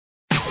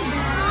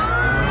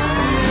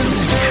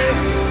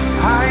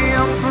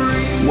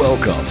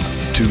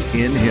to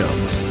In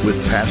Him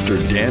with Pastor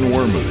Dan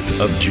Wermuth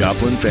of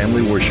Joplin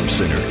Family Worship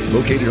Center,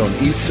 located on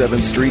East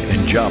 7th Street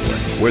in Joplin,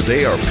 where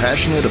they are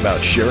passionate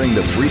about sharing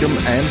the freedom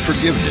and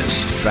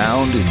forgiveness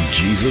found in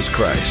Jesus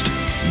Christ.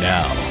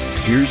 Now,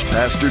 here's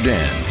Pastor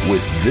Dan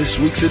with this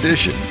week's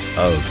edition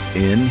of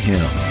In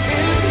Him.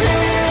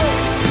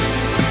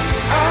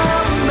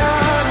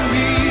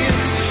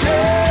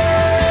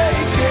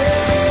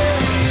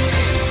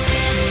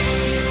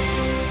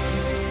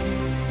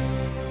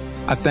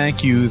 I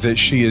thank you that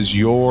she is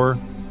your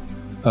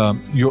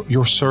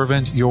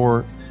servant,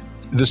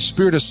 the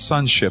spirit of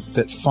sonship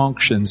that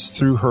functions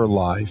through her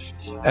life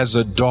as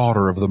a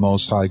daughter of the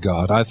Most High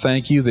God. I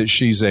thank you that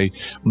she's a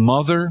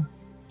mother,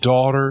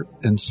 daughter,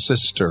 and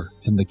sister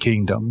in the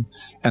kingdom,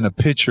 and a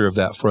picture of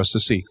that for us to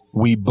see.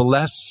 We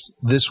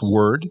bless this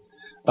word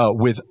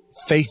with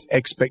faith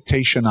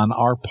expectation on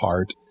our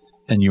part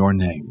in your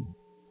name.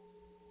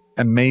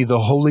 And may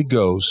the Holy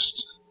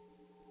Ghost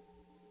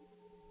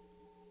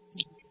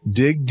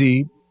dig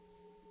deep,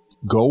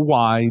 go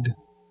wide,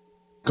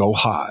 go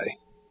high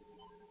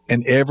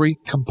in every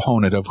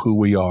component of who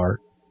we are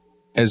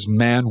as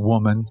man,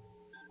 woman,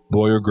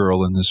 boy, or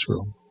girl in this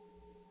room.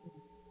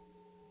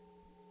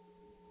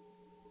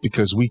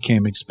 Because we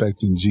came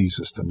expecting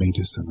Jesus to meet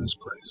us in this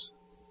place.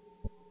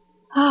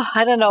 Oh,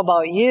 I don't know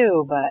about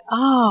you, but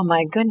oh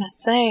my goodness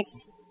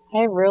sakes,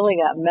 I really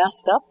got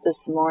messed up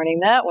this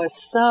morning. That was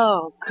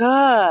so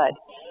good.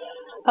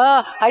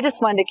 Oh, I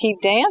just wanted to keep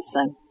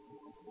dancing.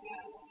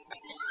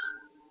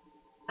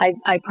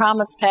 I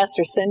promised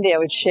Pastor Cindy I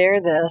would share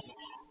this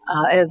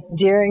as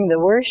during the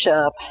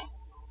worship.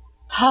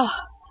 Oh,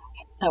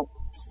 that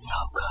was so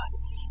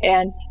good.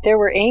 And there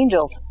were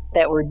angels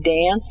that were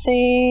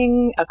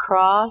dancing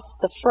across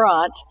the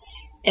front,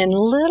 and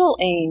little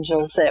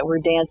angels that were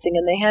dancing,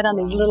 and they had on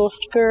these little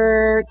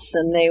skirts,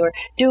 and they were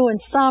doing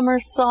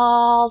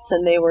somersaults,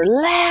 and they were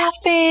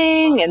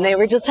laughing, and they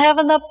were just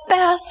having the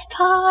best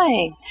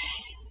time.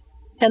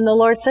 And the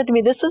Lord said to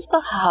me, this is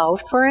the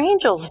house where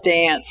angels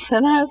dance.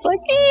 And I was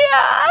like,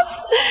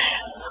 yes!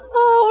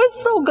 Oh, it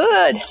was so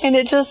good. And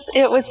it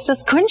was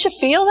just, couldn't you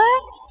feel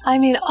that? I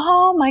mean,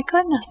 oh my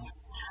goodness.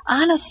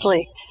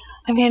 Honestly.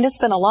 I mean, it's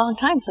been a long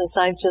time since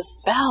I've just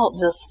felt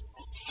just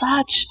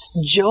such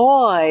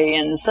joy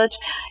and such,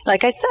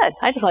 like I said,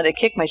 I just wanted to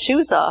kick my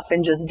shoes off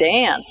and just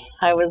dance.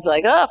 I was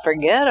like, oh,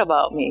 forget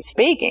about me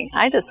speaking.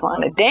 I just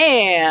want to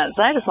dance.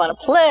 I just want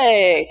to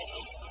play.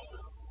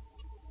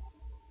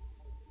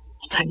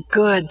 It's a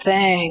good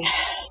thing.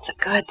 It's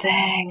a good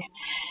thing.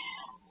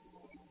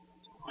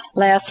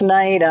 Last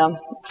night,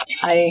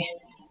 I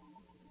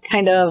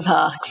kind of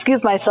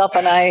excused myself,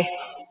 and I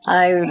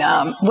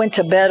went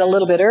to bed a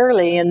little bit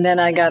early, and then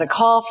I got a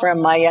call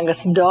from my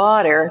youngest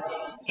daughter,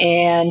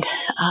 and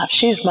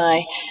she's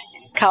my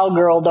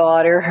cowgirl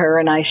daughter. Her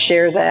and I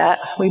share that.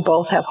 We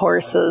both have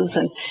horses,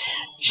 and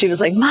she was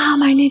like,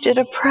 Mom, I need you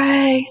to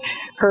pray.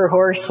 Her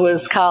horse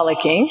was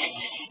colicking.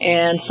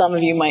 And some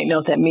of you might know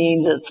what that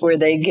means. It's where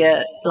they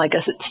get like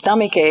a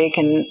stomach ache,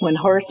 and when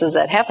horses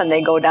that happen,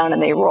 they go down and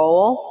they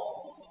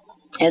roll,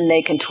 and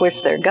they can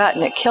twist their gut,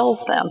 and it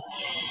kills them.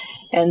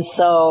 And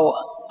so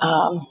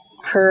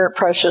her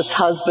precious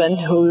husband,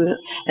 who's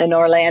an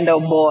Orlando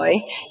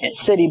boy, a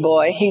city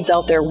boy, he's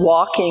out there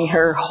walking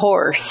her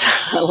horse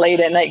late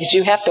at night, because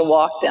you have to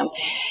walk them.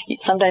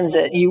 Sometimes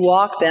you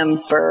walk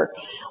them for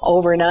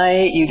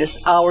overnight, you just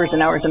hours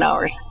and hours and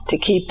hours to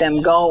keep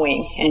them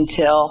going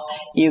until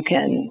you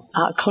can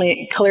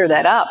clear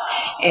that up.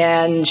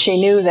 And she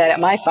knew that at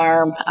my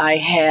farm I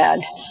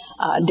had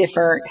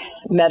different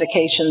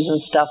medications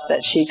and stuff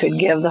that she could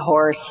give the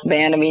horse,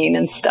 Banamine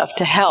and stuff,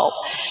 to help.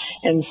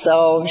 And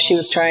so she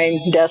was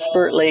trying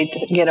desperately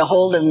to get a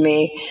hold of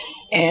me.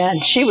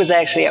 And she was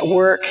actually at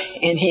work,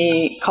 and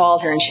he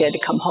called her, and she had to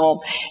come home.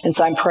 And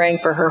so I'm praying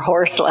for her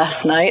horse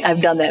last night.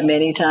 I've done that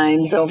many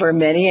times over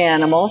many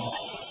animals.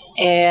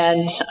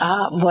 And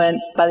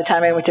by the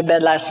time I went to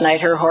bed last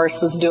night, her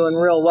horse was doing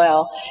real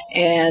well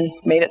and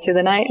made it through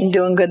the night and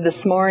doing good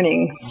this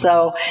morning.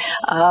 So,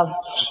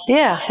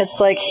 it's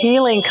like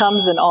healing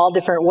comes in all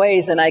different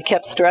ways. And I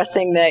kept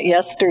stressing that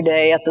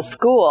yesterday at the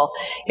school.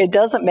 It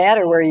doesn't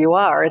matter where you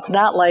are. It's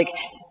not like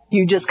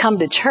you just come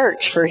to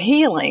church for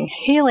healing.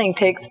 Healing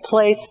takes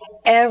place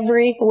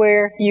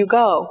everywhere you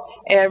go,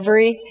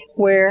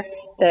 everywhere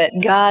that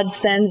God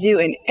sends you,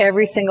 in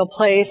every single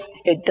place.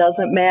 It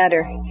doesn't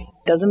matter.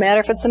 Doesn't matter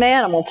if it's an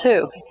animal,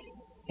 too.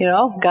 You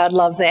know, God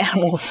loves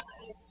animals.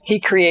 He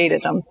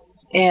created them.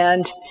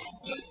 And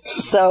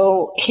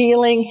so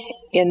healing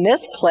in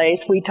this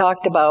place, we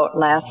talked about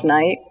last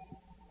night,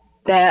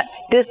 that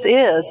this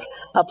is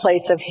a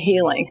place of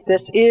healing.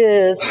 This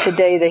is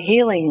today the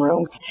healing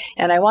rooms.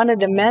 And I wanted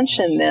to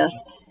mention this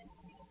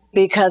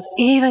because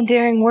even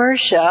during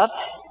worship,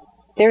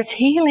 there's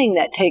healing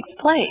that takes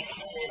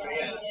place.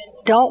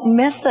 Don't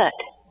miss it,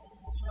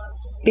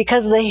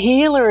 because the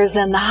healer is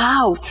in the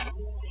house.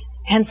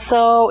 And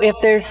so if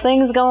there's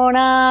things going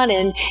on,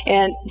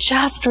 and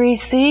just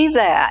receive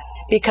that,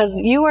 because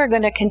you are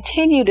going to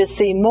continue to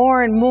see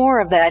more and more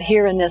of that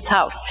here in this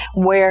house,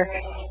 where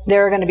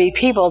there are going to be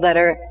people that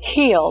are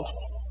healed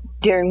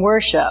during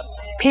worship,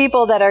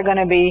 people that are going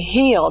to be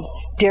healed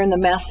during the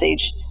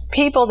message,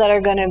 people that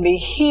are going to be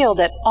healed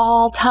at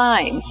all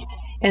times,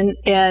 and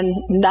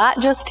not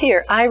just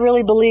here. I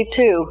really believe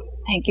too,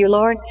 thank you,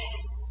 Lord,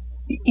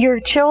 your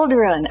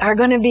children are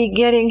going to be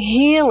getting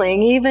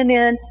healing even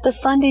in the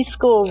Sunday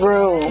school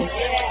rooms.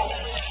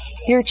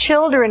 Your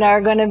children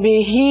are going to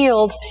be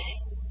healed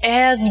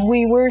as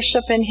we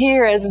worship in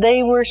here, as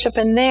they worship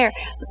in there.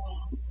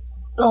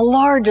 The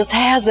Lord just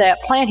has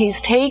that plan.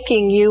 He's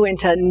taking you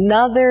into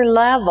another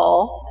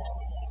level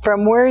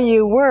from where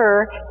you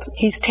were.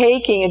 He's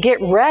taking, get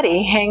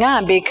ready, hang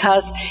on,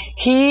 because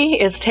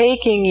He is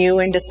taking you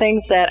into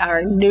things that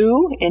are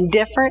new and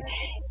different.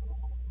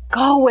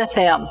 Go with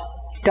Him.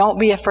 Don't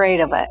be afraid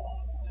of it.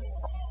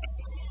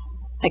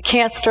 I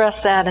can't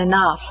stress that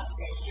enough.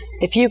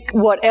 If you,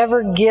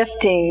 whatever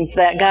giftings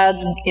that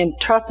God's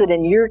entrusted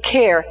in your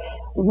care,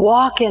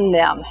 walk in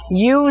them,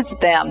 use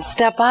them,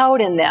 step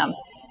out in them,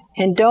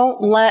 and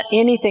don't let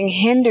anything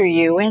hinder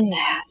you in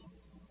that.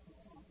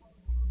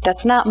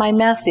 That's not my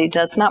message.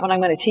 That's not what I'm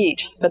going to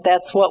teach, but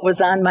that's what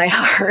was on my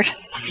heart.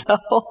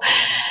 So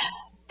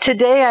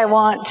today I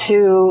want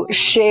to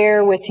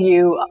share with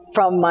you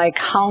from my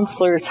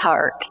counselor's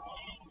heart.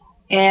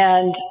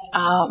 And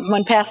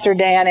when Pastor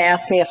Dan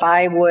asked me if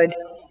I would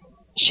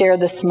share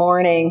this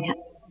morning,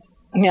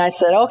 I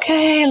said,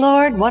 "Okay,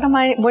 Lord, what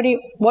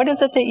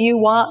is it that you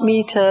want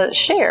me to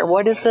share?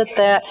 What is it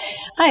that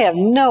I have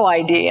no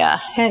idea?"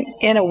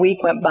 And a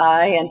week went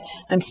by, and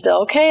I'm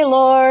still, "Okay,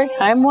 Lord,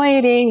 I'm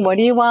waiting. What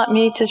do you want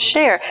me to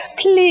share?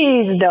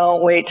 Please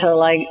don't wait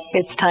till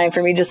it's time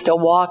for me just to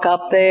walk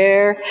up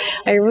there.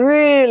 I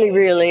really,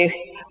 really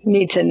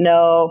need to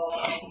know."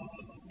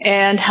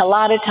 And a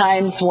lot of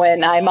times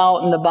when I'm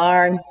out in the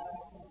barn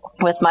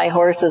with my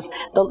horses,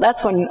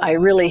 that's when I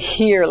really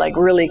hear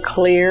really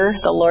clear.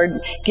 The Lord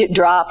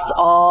drops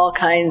all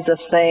kinds of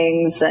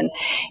things.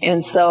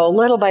 And so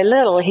little by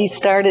little, He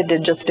started to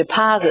just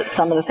deposit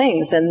some of the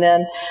things. And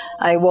then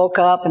I woke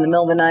up in the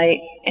middle of the night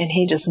and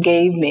He just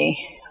gave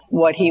me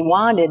what He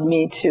wanted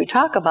me to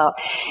talk about.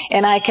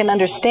 And I can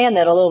understand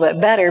that a little bit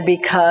better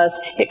because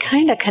it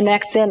kind of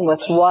connects in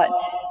with what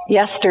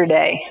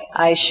yesterday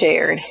I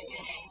shared.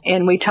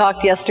 And we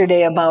talked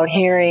yesterday about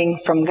hearing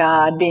from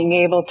God, being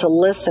able to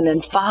listen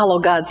and follow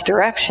God's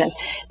direction,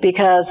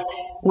 because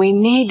we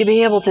need to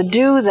be able to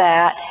do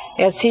that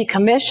as He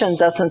commissions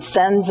us and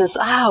sends us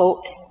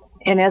out.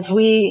 And as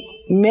we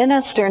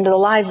minister into the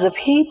lives of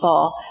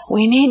people,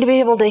 we need to be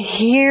able to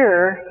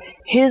hear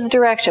His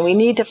direction. We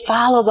need to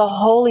follow the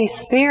Holy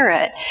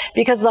Spirit,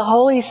 because the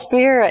Holy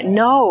Spirit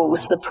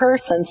knows the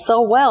person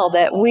so well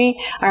that we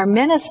are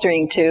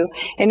ministering to.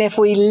 And if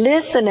we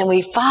listen and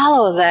we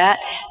follow that,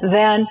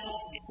 then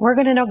we're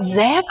going to know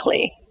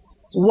exactly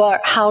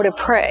how to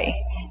pray,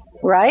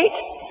 right?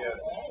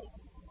 Yes.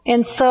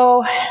 And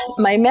so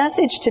my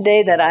message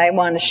today that I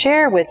want to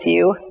share with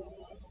you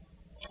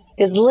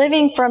is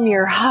living from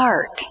your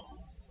heart.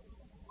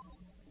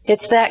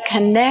 It's that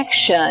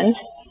connection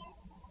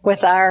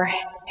with our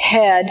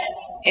head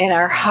and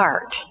our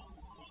heart.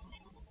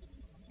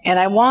 And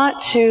I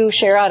want to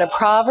share out of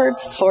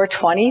Proverbs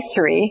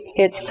 4:23.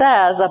 It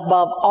says,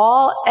 "Above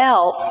all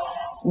else,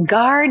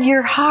 guard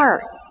your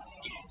heart,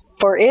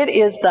 for it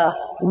is the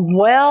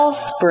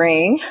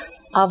wellspring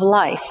of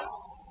life."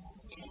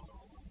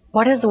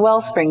 What does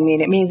wellspring mean?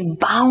 It means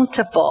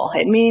bountiful.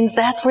 It means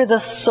that's where the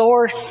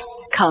source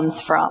comes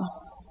from.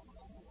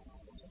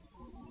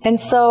 And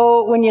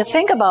so when you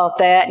think about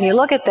that and you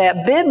look at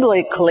that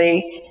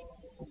biblically,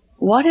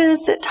 what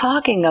is it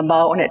talking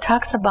about when it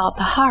talks about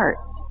the heart?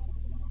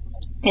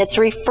 It's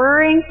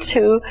referring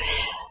to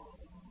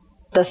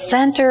the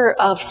center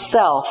of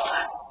self,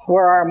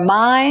 where our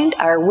mind,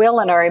 our will,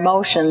 and our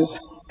emotions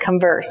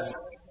converse.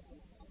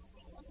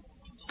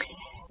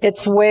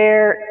 It's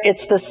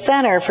the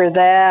center for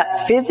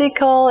that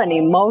physical and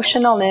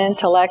emotional and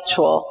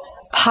intellectual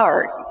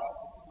part.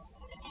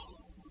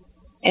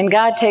 And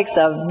God takes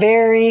a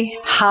very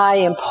high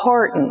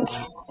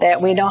importance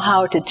that we know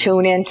how to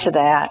tune into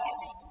that.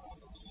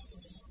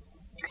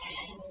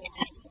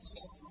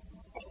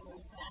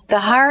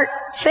 The heart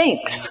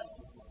thinks.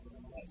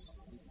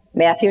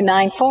 Matthew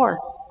 9:4.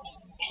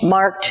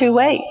 Mark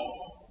 2:8.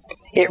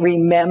 It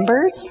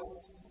remembers.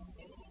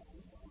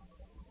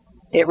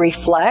 It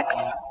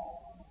reflects.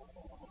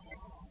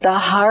 The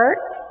heart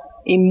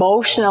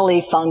emotionally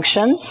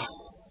functions.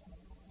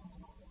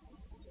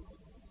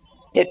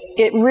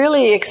 It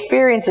really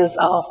experiences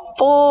a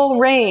full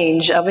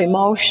range of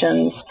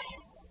emotions.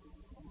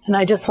 And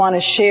I just want to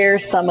share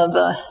some of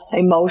the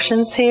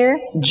emotions here.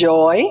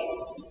 Joy,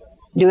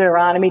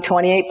 Deuteronomy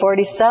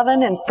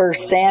 28:47 and 1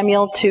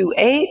 Samuel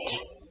 2:8.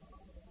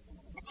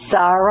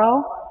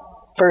 Sorrow,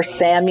 1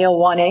 Samuel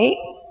 1:8.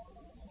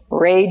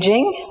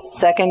 Raging,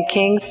 2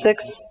 Kings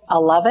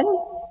 6:11.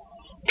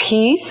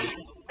 Peace,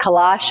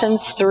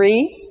 Colossians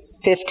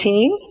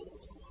 3:15.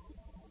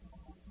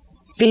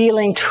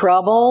 Feeling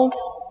troubled,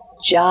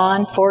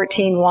 John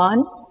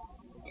 14:1.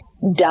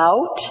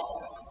 Doubt,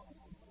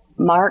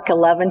 Mark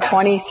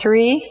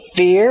 11:23.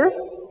 Fear,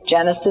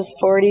 Genesis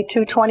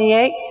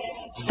 42:28.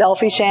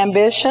 selfish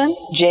ambition,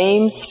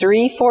 James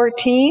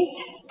 3:14,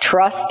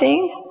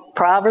 trusting,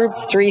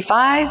 Proverbs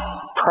 3:5,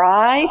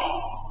 pride,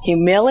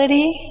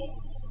 humility,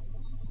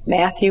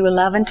 Matthew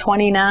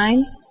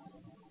 11:29.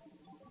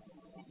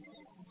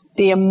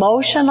 The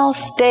emotional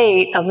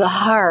state of the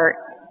heart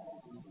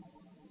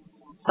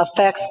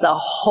affects the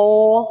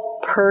whole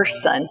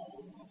person.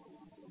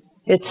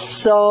 It's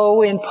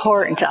so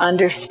important to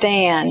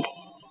understand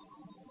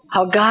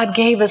how God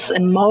gave us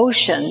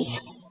emotions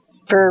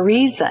for a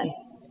reason.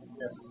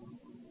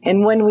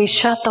 And when we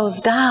shut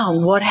those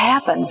down, what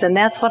happens? And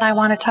that's what I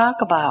want to talk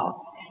about.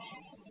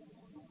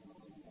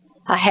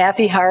 A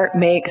happy heart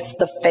makes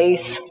the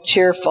face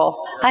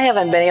cheerful. I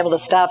haven't been able to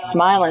stop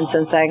smiling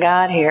since I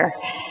got here.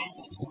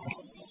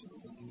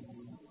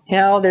 You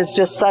know, there's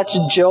just such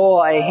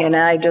joy, and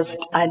I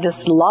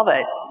just love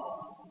it.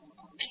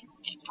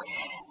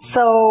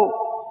 So,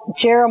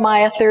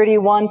 Jeremiah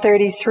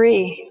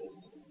 31:33.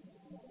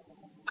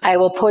 I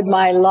will put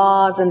my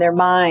laws in their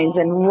minds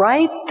and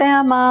write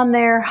them on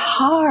their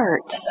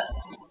heart.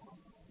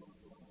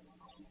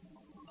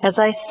 As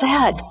I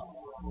said,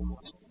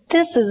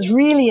 this is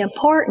really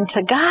important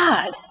to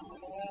God.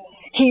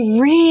 He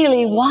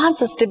really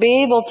wants us to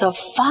be able to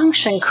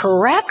function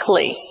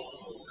correctly.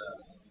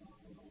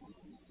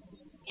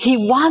 He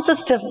wants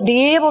us to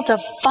be able to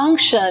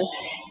function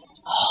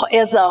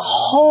as a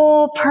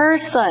whole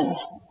person,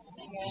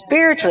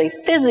 spiritually,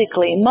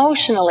 physically,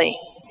 emotionally.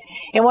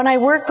 And when I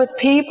work with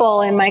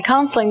people in my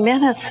counseling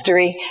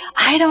ministry,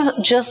 I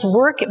don't just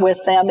work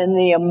with them in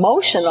the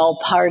emotional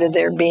part of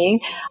their being.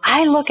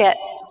 I look at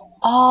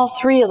all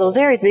three of those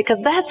areas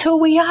because that's who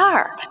we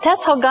are.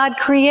 That's how God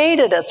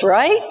created us,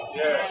 right?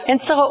 Yes.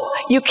 And so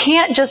you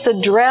can't just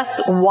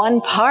address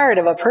one part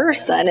of a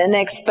person and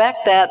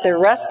expect that the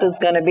rest is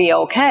going to be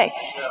okay.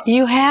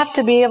 You have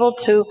to be able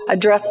to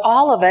address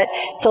all of it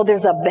so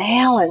there's a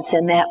balance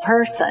in that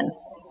person.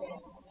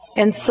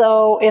 And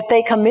so if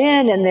they come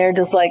in and they're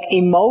just like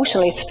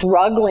emotionally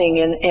struggling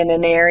in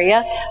an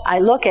area, I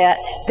look at,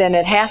 then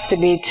it has to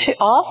be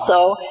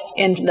also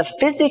in the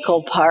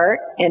physical part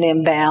an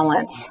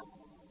imbalance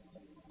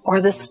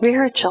or the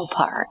spiritual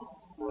part.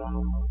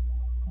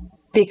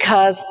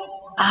 Because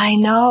I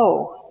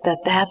know that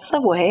that's the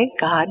way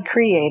God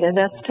created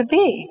us to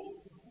be.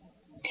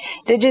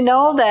 Did you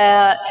know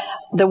that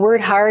the word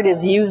heart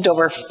is used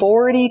over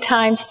 40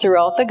 times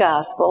throughout the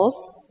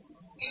Gospels?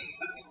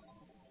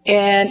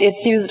 And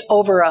it's used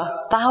over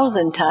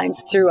 1,000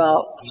 times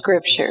throughout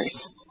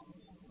Scriptures.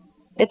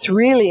 It's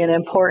really an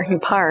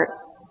important part.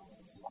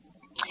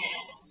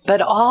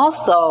 But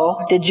also,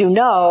 did you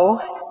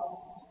know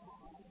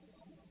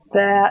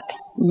that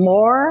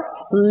more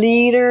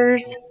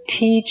leaders,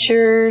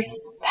 teachers,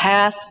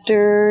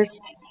 pastors,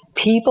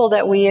 people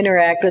that we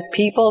interact with,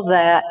 people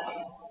that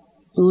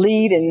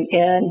lead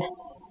in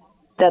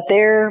that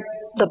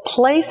the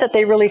place that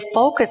they really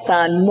focus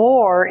on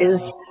more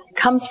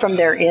comes from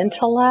their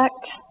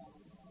intellect.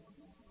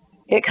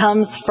 It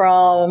comes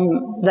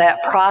from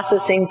that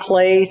processing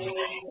place.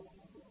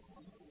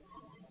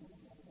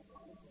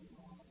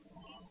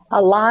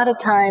 A lot of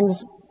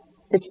times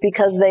it's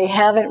because they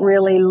haven't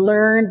really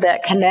learned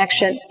that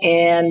connection,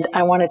 and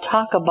I want to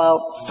talk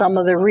about some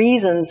of the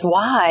reasons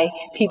why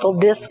people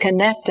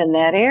disconnect in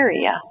that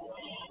area.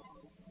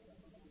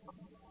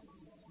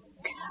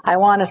 I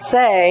want to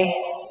say,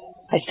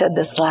 I said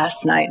this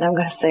last night and I'm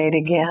going to say it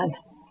again.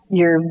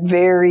 You're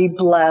very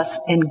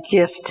blessed and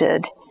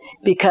gifted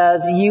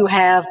because you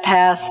have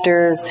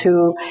pastors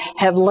who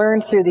have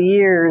learned through the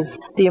years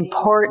the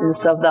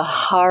importance of the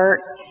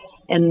heart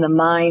and the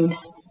mind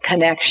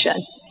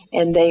connection,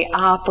 and they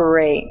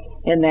operate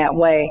in that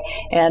way,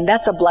 and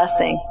that's a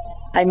blessing.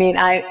 I mean,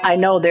 I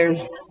know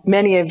there's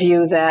many of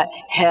you that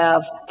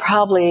have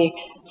probably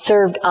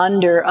served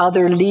under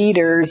other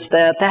leaders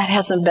that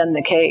hasn't been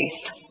the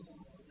case,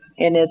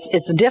 and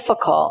it's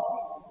difficult.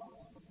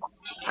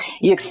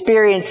 You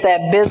experience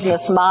that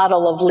business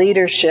model of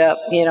leadership,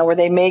 you know, where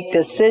they make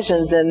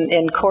decisions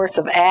in course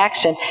of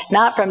action,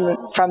 not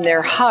from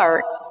their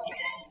heart.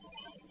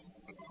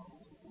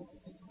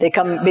 They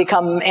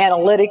become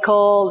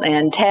analytical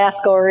and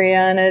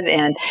task-oriented,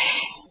 and,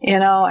 you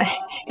know,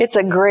 it's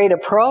a great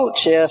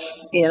approach if,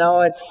 you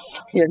know,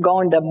 you're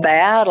going to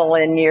battle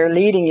and you're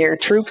leading your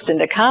troops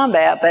into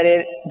combat, but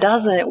it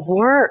doesn't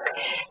work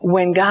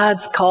when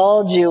God's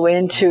called you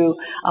into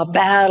a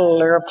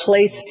battle or a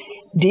place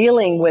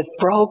dealing with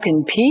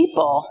broken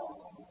people,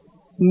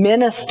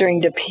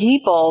 ministering to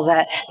people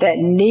that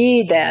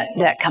need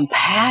that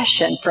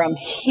compassion from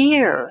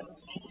here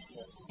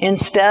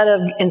instead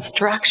of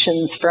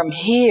instructions from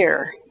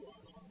here.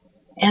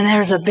 And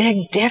there's a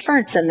big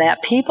difference in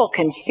that. People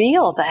can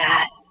feel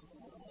that.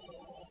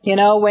 You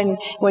know,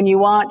 when you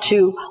want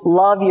to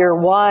love your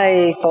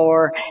wife,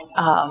 or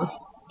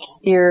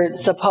you're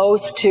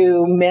supposed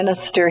to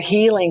minister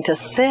healing to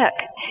sick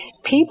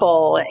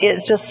people,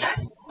 it's just...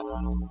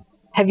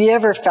 Have you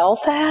ever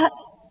felt that?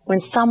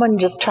 When someone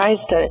just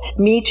tries to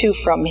meet you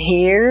from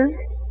here,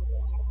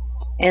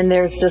 and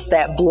there's just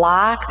that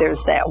block,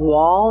 there's that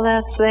wall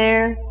that's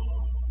there.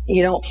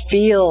 You don't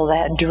feel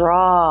that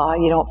draw.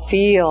 You don't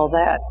feel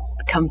that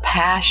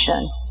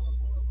compassion.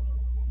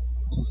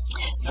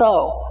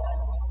 So,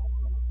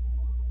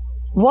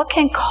 what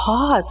can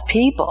cause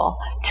people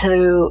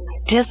to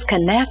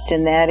disconnect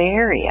in that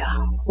area?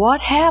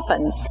 What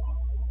happens?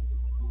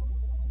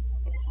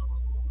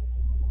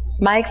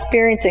 My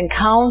experience in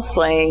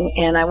counseling,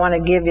 and I want to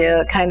give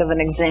you kind of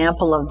an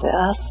example of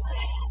this,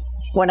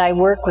 when I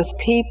work with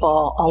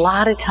people, a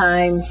lot of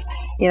times,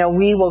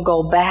 we will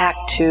go back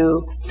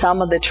to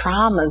some of the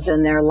traumas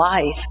in their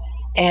life.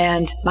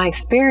 And my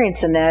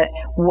experience in that,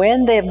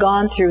 when they've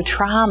gone through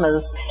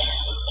traumas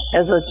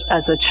as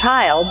a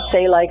child,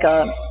 say like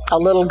a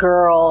little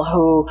girl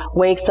who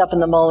wakes up in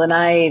the middle of the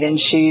night and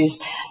she's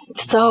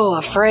so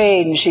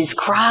afraid and she's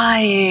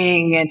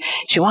crying and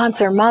she wants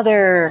her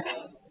mother,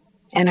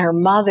 and her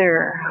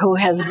mother, who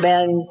has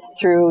been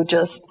through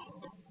just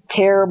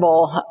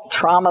terrible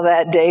trauma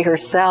that day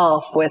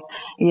herself with,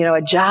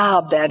 a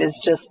job that has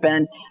just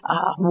been,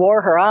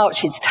 wore her out.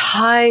 She's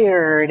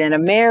tired, and a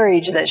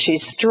marriage that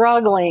she's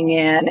struggling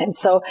in. And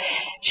so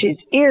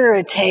she's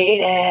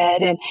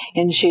irritated, and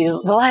the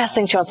last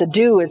thing she wants to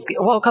do is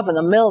woke up in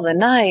the middle of the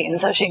night. And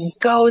so she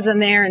goes in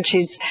there and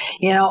she's,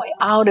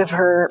 out of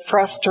her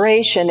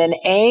frustration and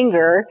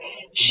anger,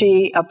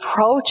 she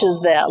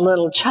approaches that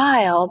little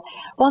child.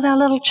 Well, that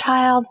little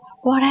child,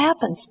 what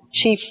happens?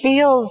 She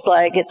feels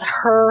like it's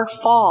her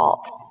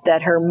fault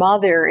that her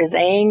mother is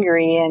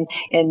angry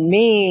and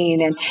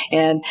mean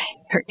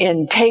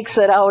and takes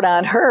it out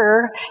on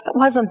her. It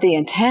wasn't the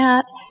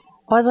intent.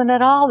 It wasn't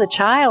at all the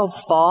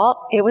child's fault.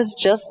 It was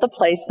just the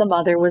place the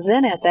mother was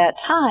in at that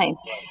time.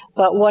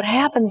 But what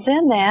happens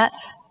in that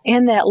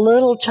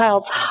little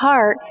child's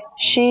heart,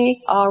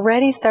 she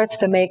already starts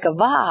to make a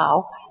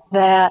vow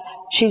that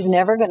she's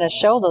never going to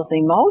show those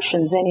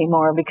emotions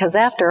anymore, because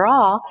after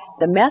all,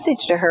 the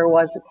message to her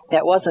was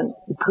that wasn't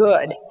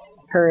good.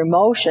 Her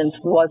emotions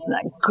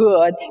wasn't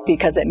good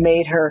because it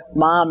made her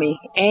mommy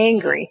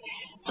angry.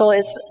 So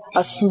it's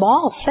a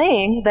small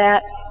thing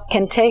that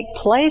can take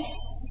place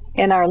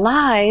in our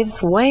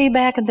lives way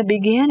back at the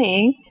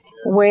beginning,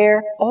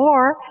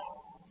 or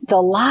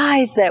the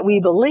lies that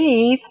we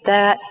believe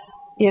that,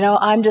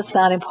 I'm just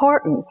not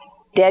important.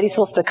 Daddy's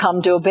supposed to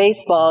come to a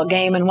baseball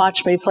game and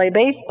watch me play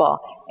baseball,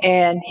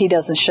 and he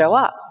doesn't show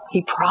up.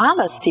 He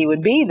promised he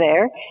would be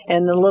there,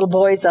 and the little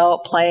boy's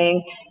out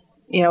playing,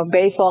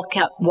 baseball,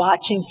 kept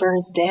watching for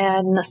his dad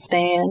in the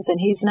stands, and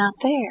he's not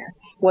there.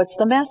 What's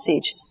the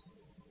message?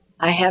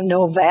 I have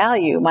no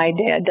value. My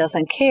dad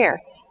doesn't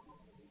care.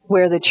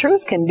 Where the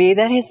truth can be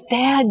that his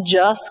dad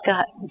just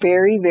got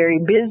very, very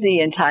busy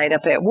and tied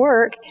up at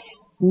work,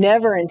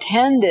 never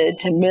intended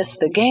to miss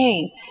the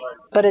game.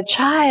 But a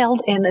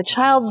child, in a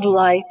child's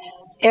life,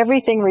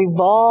 everything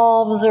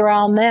revolves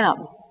around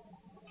them.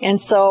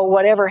 And so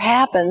whatever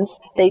happens,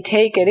 they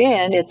take it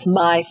in, it's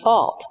my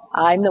fault.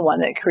 I'm the one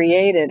that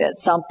created it.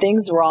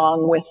 Something's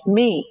wrong with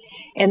me.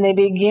 And they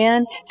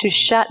begin to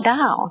shut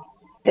down.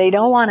 They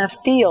don't want to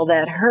feel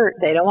that hurt.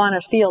 They don't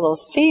want to feel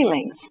those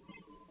feelings.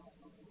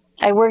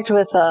 I worked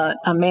with a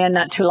man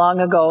not too long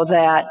ago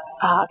that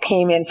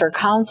came in for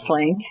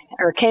counseling,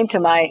 or came to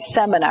my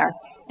seminar.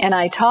 And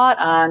I taught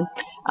on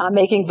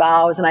making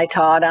vows, and I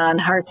taught on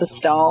hearts of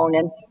stone.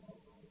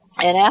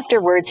 And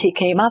afterwards he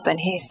came up and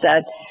he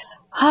said,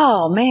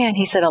 oh man,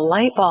 he said, a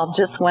light bulb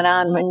just went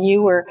on when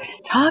you were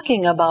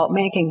talking about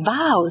making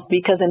vows,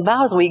 because in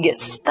vows we get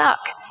stuck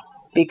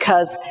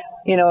because,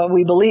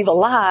 we believe a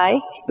lie,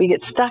 we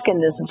get stuck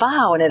in this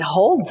vow and it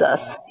holds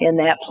us in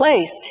that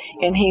place.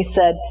 And he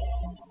said,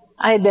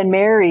 I had been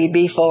married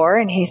before,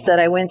 and he said,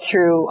 I went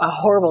through a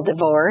horrible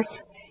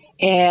divorce,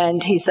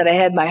 and he said, I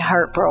had my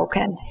heart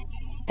broken.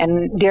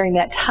 And during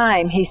that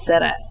time, he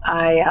said,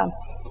 I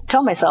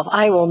told myself,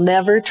 I will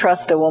never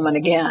trust a woman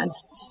again.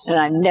 And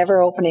I'm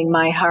never opening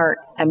my heart.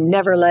 I'm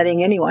never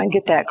letting anyone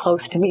get that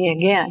close to me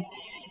again.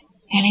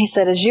 And he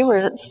said, as you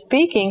were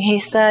speaking, he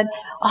said,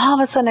 all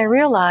of a sudden I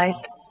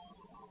realized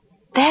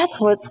that's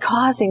what's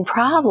causing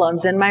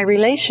problems in my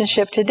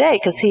relationship today,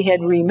 because he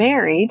had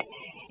remarried.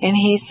 And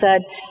he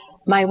said,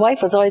 my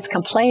wife was always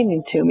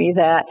complaining to me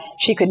that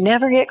she could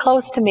never get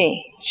close to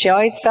me. She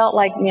always felt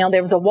like,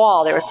 there was a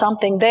wall, there was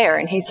something there.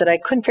 And he said, I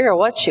couldn't figure out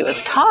what she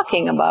was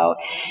talking about.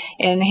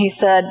 And he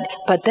said,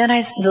 but then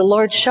the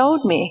Lord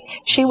showed me.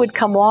 She would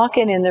come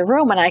walking in the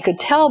room, and I could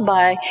tell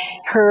by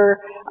her,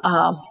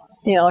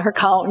 her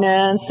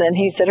countenance, and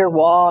he said her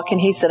walk,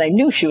 and he said, I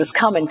knew she was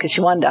coming because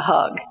she wanted a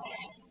hug.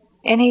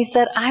 And he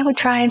said, I would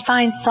try and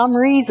find some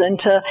reason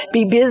to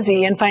be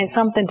busy and find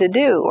something to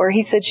do. Or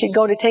he said, she'd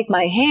go to take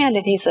my hand,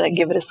 and he said, I'd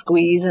give it a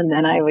squeeze, and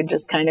then I would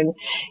just and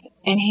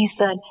he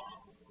said,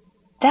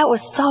 that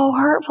was so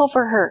hurtful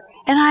for her.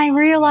 And I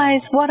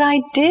realized what I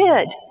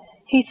did.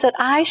 He said,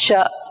 I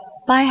shut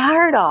my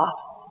heart off.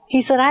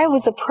 He said, I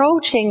was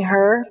approaching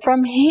her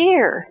from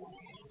here.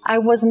 I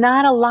was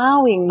not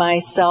allowing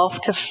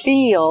myself to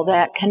feel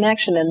that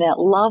connection and that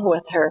love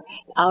with her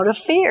out of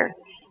fear,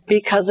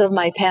 because of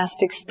my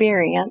past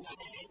experience.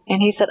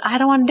 And he said, I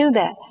don't want to do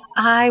that.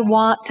 I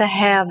want to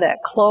have that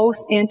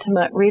close,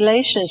 intimate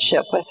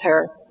relationship with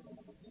her.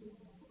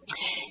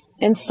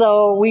 And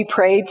so we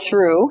prayed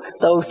through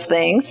those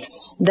things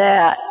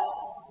that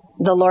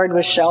the Lord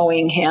was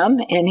showing him,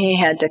 and he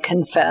had to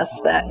confess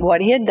that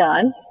what he had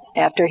done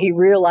after he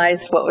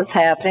realized what was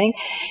happening.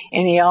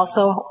 And he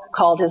also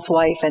called his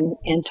wife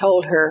and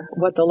told her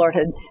what the Lord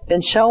had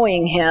been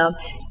showing him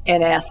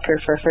and asked her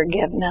for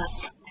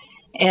forgiveness.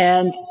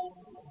 And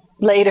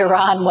later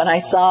on, when I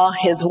saw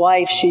his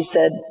wife, she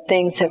said,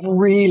 things have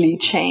really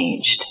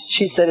changed.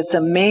 She said, it's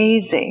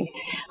amazing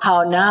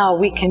how now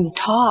we can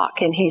talk.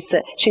 And she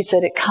said,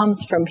 it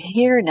comes from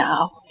here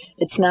now.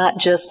 It's not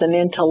just an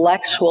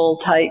intellectual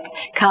type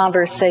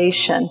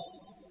conversation.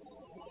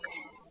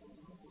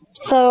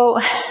 So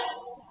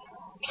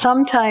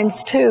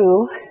sometimes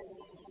too,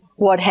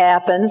 what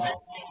happens,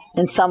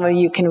 and some of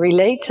you can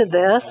relate to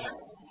this,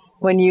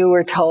 when you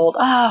were told,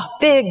 oh,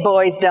 big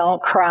boys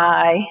don't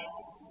cry.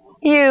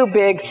 You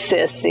big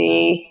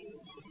sissy.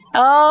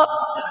 Oh,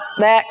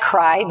 that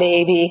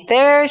crybaby.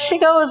 There she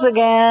goes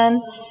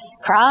again,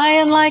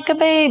 crying like a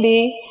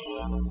baby.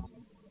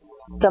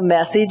 The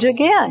message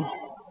again.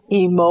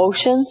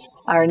 Emotions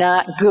are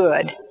not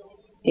good.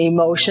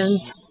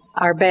 Emotions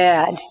are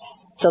bad.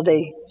 So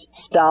they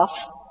stuff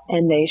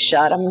and they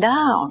shut them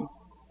down.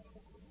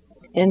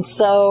 And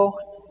so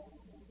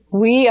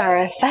we are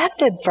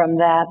affected from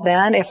that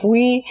then. If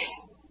we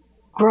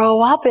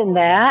grow up in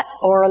that,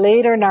 or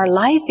later in our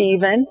life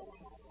even,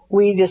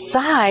 we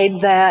decide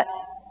that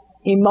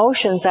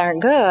emotions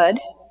aren't good,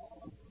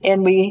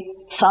 and we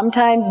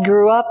sometimes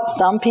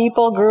some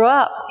people grew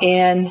up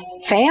in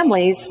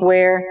families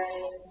where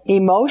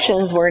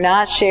emotions were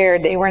not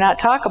shared. They were not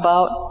talked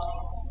about.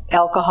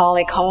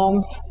 Alcoholic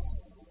homes,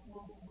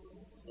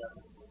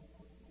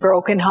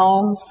 broken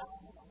homes,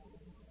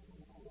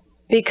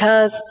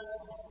 because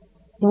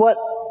what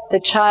the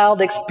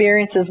child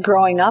experiences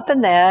growing up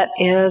in that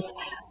is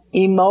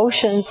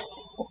emotions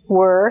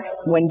were,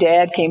 when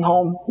dad came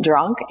home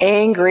drunk,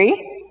 angry,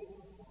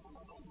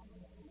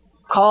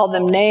 called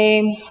them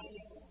names,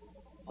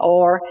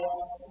 or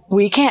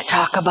we can't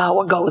talk about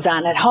what goes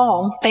on at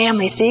home.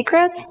 Family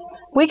secrets,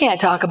 we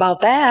can't talk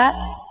about that.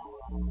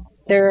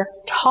 They're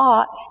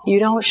taught you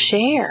don't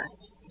share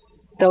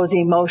those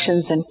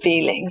emotions and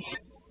feelings.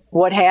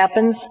 What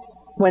happens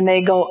when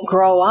they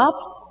grow up?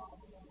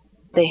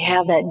 They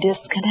have that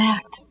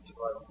disconnect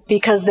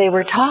because they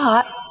were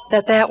taught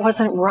that that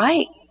wasn't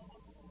right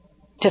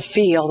to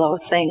feel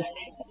those things.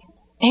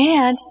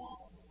 And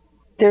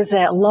there's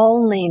that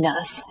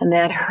loneliness and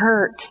that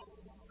hurt.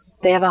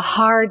 They have a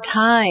hard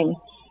time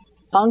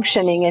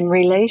functioning in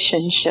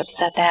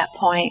relationships at that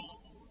point.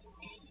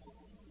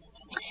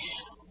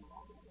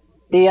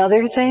 The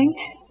other thing,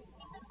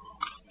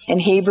 in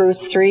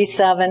Hebrews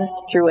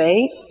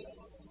 3:7-8,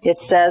 it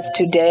says,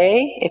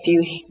 today, if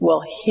you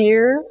will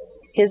hear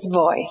His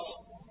voice,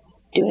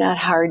 do not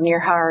harden your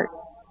heart.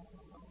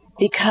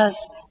 Because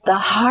the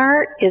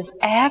heart is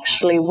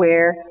actually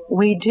where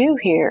we do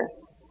hear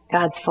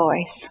God's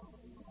voice.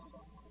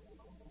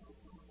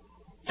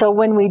 So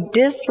when we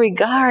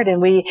disregard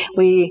and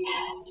we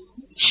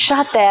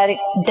shut that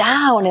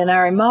down in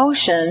our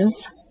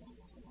emotions,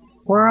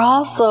 we're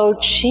also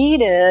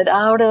cheated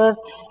out of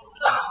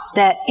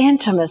that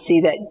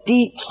intimacy, that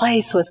deep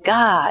place with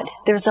God.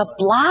 There's a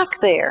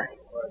block there.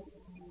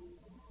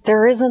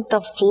 There isn't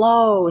the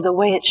flow the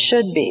way it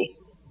should be.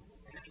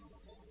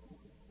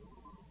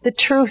 The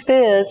truth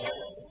is,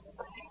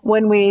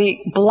 when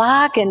we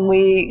block and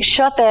we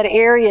shut that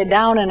area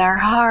down in our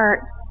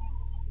heart,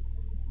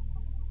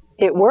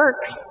 it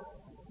works.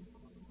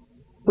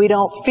 We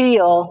don't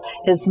feel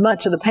as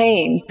much of the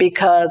pain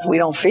because we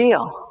don't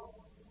feel.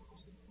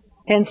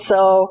 And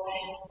so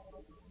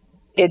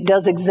it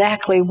does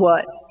exactly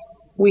what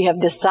we have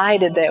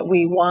decided that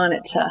we want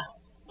it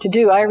to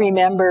do. I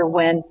remember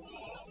when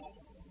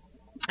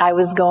I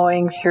was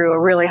going through a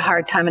really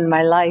hard time in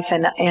my life,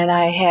 and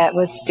I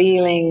was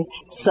feeling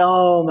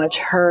so much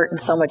hurt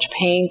and so much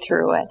pain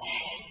through it.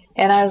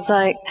 And I was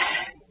like,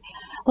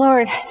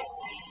 Lord,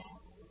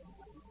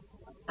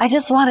 I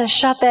just want to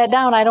shut that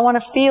down. I don't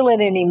want to feel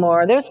it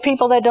anymore. There's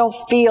people that don't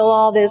feel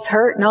all this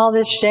hurt and all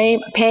this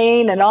shame,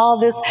 pain and all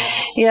this,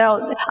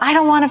 I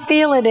don't want to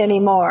feel it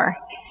anymore.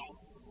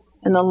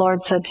 And the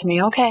Lord said to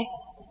me, okay.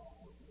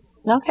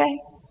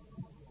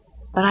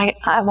 But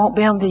I won't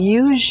be able to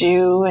use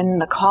you in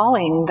the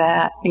calling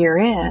that you're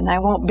in. I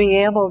won't be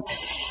able,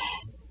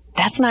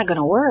 that's not going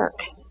to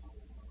work.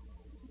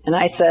 And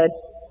I said,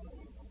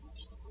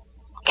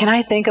 can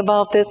I think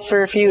about this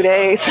for a few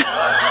days?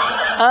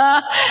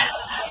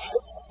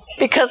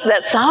 Because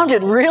that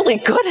sounded really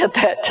good at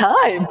that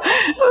time.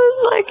 I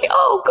was like,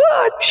 oh,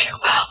 good.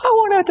 I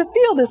won't have to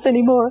feel this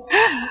anymore.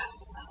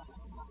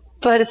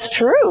 But it's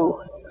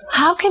true.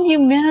 How can you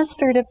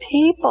minister to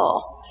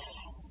people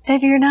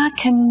if you're not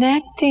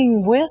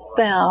connecting with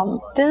them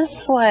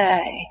this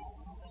way?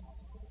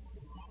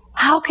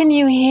 How can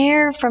you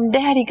hear from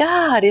Daddy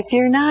God if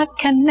you're not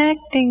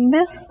connecting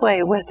this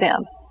way with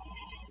Him?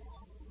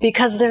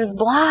 Because there's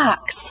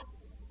blocks,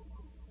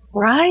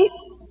 right?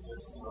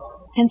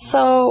 And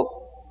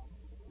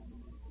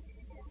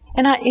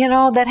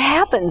And that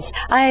happens.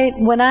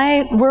 When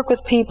I work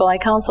with people, I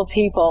counsel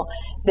people,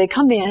 they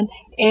come in,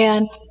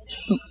 and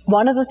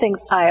one of the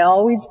things I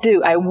always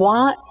do, I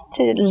want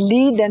to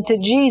lead them to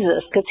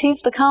Jesus, because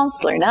He's the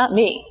counselor, not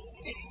me.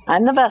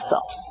 I'm the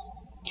vessel.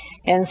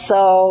 And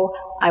so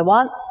I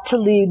want to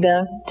lead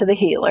them to the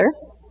healer.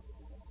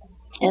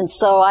 And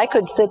so I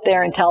could sit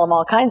there and tell them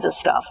all kinds of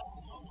stuff.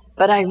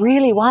 But I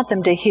really want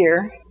them to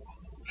hear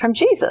from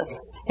Jesus.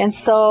 And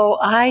so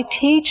I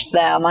teach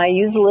them, I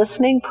use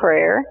listening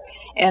prayer,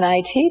 and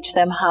I teach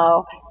them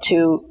how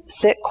to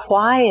sit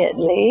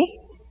quietly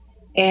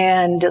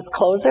and just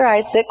close their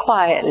eyes, sit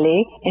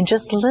quietly, and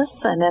just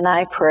listen. And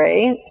I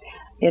pray,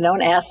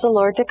 and ask the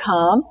Lord to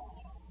come.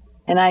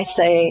 And I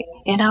say,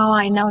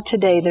 I know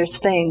today there's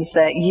things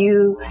that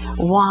you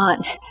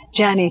want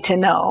Jenny to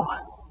know.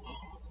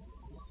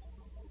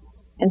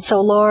 And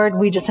so, Lord,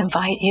 we just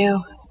invite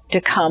you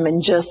to come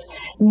and just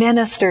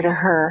minister to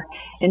her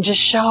and just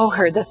show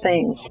her the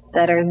things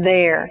that are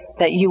there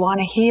that you want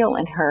to heal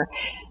in her.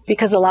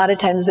 Because a lot of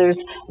times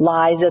there's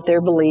lies that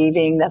they're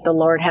believing that the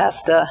Lord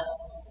has to,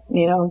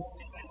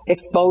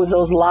 expose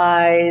those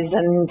lies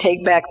and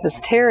take back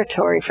this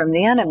territory from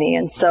the enemy.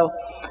 And so,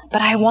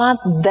 but I want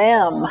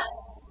them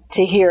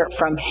to hear it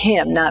from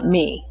Him, not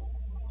me.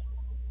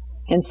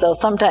 And so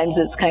sometimes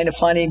it's kind of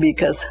funny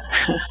because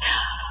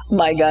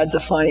my God's a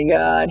funny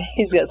God.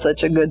 He's got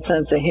such a good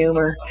sense of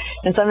humor.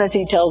 And sometimes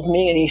He tells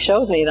me and He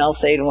shows me, and I'll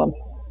say to Him,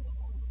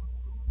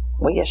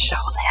 will you show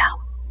them?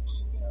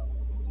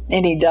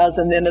 And He does,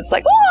 and then it's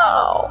like,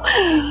 whoa!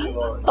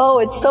 Oh,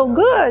 it's so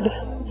good.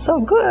 It's so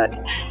good.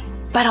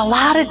 But a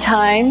lot of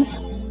times,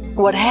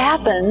 what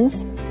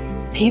happens,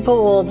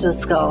 people will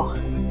just go,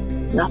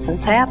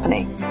 nothing's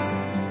happening.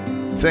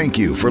 Thank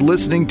you for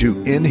listening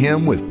to In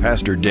Him with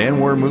Pastor Dan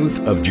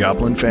Wermuth of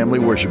Joplin Family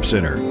Worship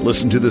Center.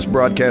 Listen to this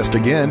broadcast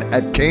again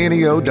at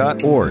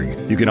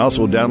kneo.org. You can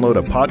also download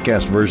a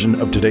podcast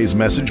version of today's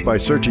message by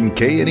searching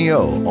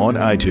KNEO on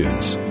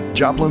iTunes.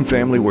 Joplin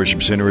Family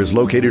Worship Center is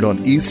located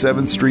on East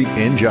 7th Street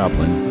in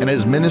Joplin and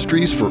has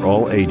ministries for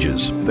all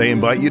ages. They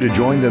invite you to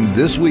join them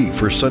this week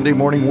for Sunday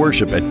morning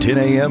worship at 10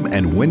 a.m.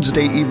 and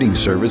Wednesday evening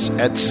service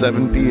at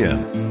 7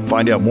 p.m.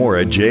 Find out more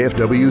at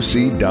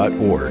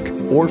jfwc.org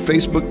or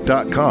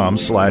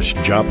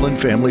facebook.com/Joplin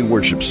Family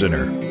Worship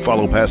Center.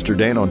 Follow Pastor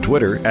Dan on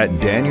Twitter at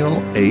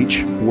Daniel H.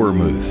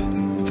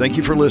 Wermuth. Thank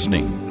you for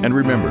listening. And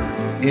remember,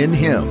 in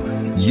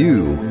Him,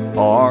 you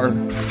are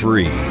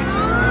free.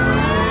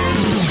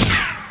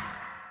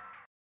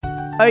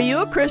 Are you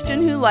a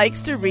Christian who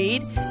likes to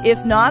read?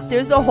 If not,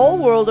 there's a whole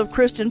world of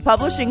Christian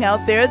publishing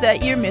out there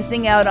that you're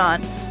missing out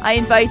on. I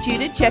invite you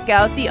to check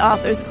out the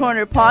Author's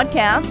Corner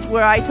podcast,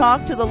 where I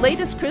talk to the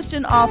latest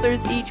Christian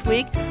authors each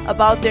week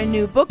about their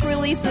new book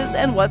releases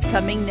and what's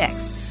coming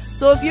next.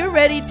 So if you're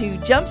ready to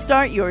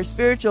jumpstart your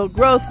spiritual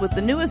growth with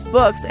the newest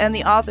books and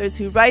the authors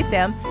who write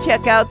them,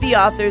 check out the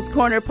Author's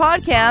Corner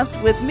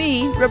podcast with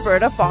me,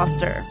 Roberta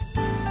Foster.